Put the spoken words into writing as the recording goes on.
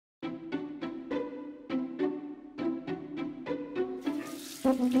Did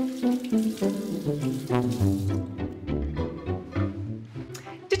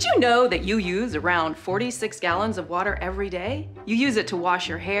you know that you use around 46 gallons of water every day? You use it to wash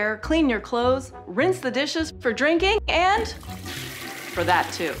your hair, clean your clothes, rinse the dishes, for drinking, and for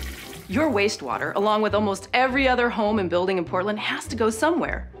that too. Your wastewater, along with almost every other home and building in Portland, has to go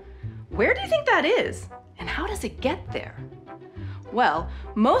somewhere. Where do you think that is? And how does it get there? Well,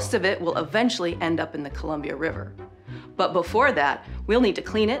 most of it will eventually end up in the Columbia River. But before that, we'll need to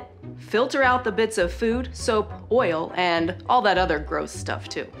clean it, filter out the bits of food, soap, oil, and all that other gross stuff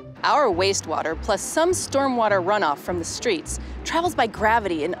too. Our wastewater, plus some stormwater runoff from the streets, travels by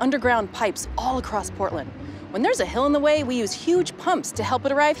gravity in underground pipes all across Portland. When there's a hill in the way, we use huge pumps to help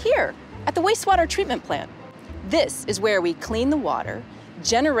it arrive here, at the wastewater treatment plant. This is where we clean the water,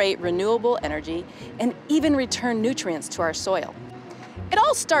 generate renewable energy, and even return nutrients to our soil. It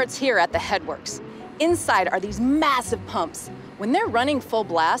all starts here at the headworks. Inside are these massive pumps. When they're running full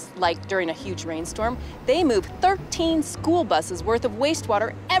blast, like during a huge rainstorm, they move 13 school buses worth of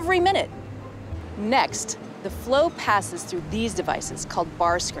wastewater every minute. Next, the flow passes through these devices called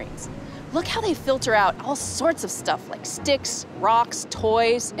bar screens. Look how they filter out all sorts of stuff like sticks, rocks,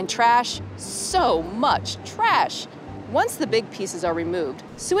 toys, and trash. So much trash. Once the big pieces are removed,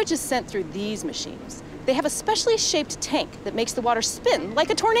 sewage is sent through these machines. They have a specially shaped tank that makes the water spin like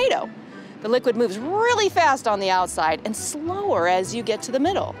a tornado. The liquid moves really fast on the outside and slower as you get to the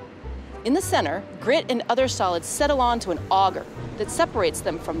middle. In the center, grit and other solids settle onto an auger that separates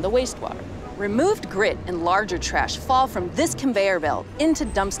them from the wastewater. Removed grit and larger trash fall from this conveyor belt into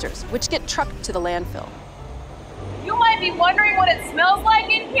dumpsters, which get trucked to the landfill. You might be wondering what it smells like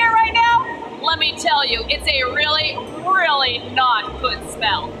in here right now. Let me tell you, it's a really, really not good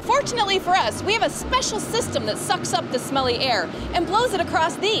smell. Fortunately for us, we have a special system that sucks up the smelly air and blows it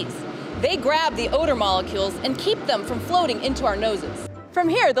across these. They grab the odor molecules and keep them from floating into our noses. From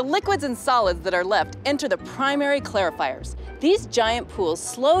here, the liquids and solids that are left enter the primary clarifiers. These giant pools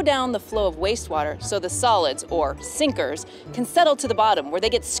slow down the flow of wastewater so the solids, or sinkers, can settle to the bottom where they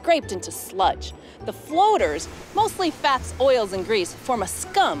get scraped into sludge. The floaters, mostly fats, oils, and grease, form a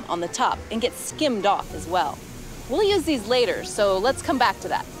scum on the top and get skimmed off as well. We'll use these later, so let's come back to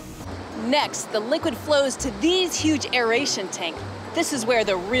that. Next, the liquid flows to these huge aeration tanks. This is where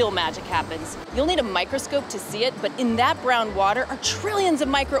the real magic happens. You'll need a microscope to see it, but in that brown water are trillions of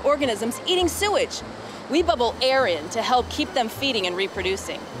microorganisms eating sewage. We bubble air in to help keep them feeding and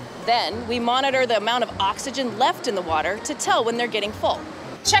reproducing. Then we monitor the amount of oxygen left in the water to tell when they're getting full.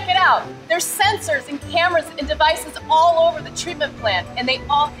 Check it out. There's sensors and cameras and devices all over the treatment plant, and they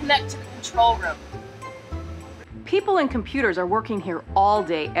all connect to the control room. People and computers are working here all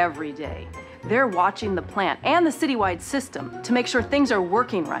day, every day. They're watching the plant and the citywide system to make sure things are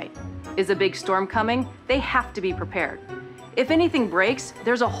working right. Is a big storm coming? They have to be prepared. If anything breaks,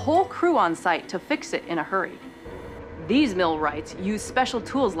 there's a whole crew on site to fix it in a hurry. These millwrights use special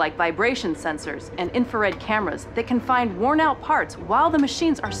tools like vibration sensors and infrared cameras that can find worn-out parts while the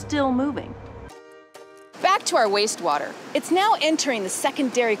machines are still moving. Back to our wastewater. It's now entering the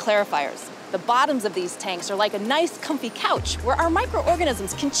secondary clarifiers. The bottoms of these tanks are like a nice, comfy couch where our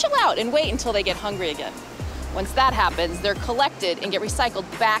microorganisms can chill out and wait until they get hungry again. Once that happens, they're collected and get recycled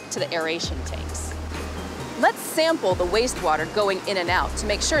back to the aeration tanks. Let's sample the wastewater going in and out to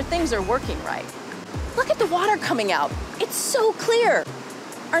make sure things are working right. Look at the water coming out. It's so clear.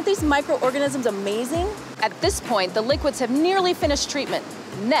 Aren't these microorganisms amazing? At this point, the liquids have nearly finished treatment.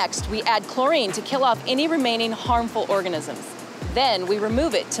 Next, we add chlorine to kill off any remaining harmful organisms. Then we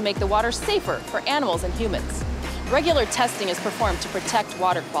remove it to make the water safer for animals and humans. Regular testing is performed to protect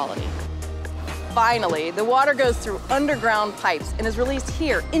water quality. Finally, the water goes through underground pipes and is released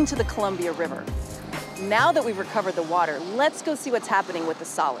here into the Columbia River. Now that we've recovered the water, let's go see what's happening with the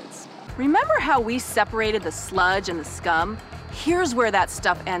solids. Remember how we separated the sludge and the scum? Here's where that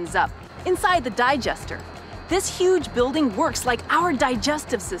stuff ends up, inside the digester. This huge building works like our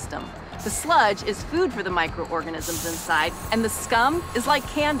digestive system. The sludge is food for the microorganisms inside, and the scum is like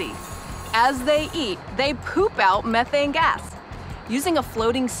candy. As they eat, they poop out methane gas. Using a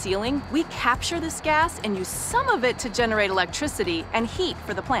floating ceiling, we capture this gas and use some of it to generate electricity and heat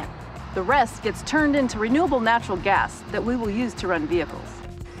for the plant. The rest gets turned into renewable natural gas that we will use to run vehicles.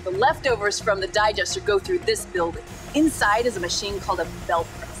 The leftovers from the digester go through this building. Inside is a machine called a belt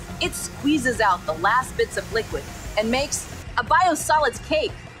press. It squeezes out the last bits of liquid and makes a biosolids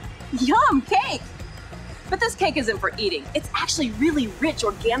cake. Yum, cake! But this cake isn't for eating. It's actually really rich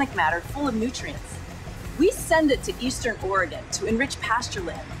organic matter full of nutrients. We send it to Eastern Oregon to enrich pasture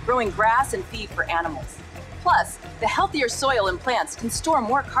land, growing grass and feed for animals. Plus, the healthier soil and plants can store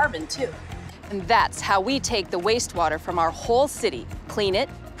more carbon too. And that's how we take the wastewater from our whole city, clean it,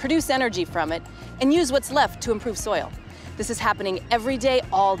 produce energy from it, and use what's left to improve soil. This is happening every day,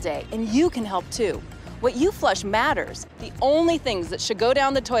 all day, and you can help too. What you flush matters. The only things that should go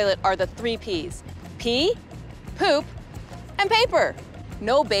down the toilet are the 3 Ps: pee, poop, and paper.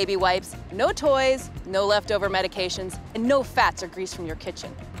 No baby wipes, no toys, no leftover medications, and no fats or grease from your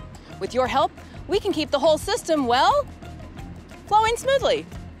kitchen. With your help, we can keep the whole system, well, flowing smoothly.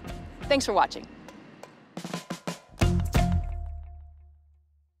 Thanks for watching.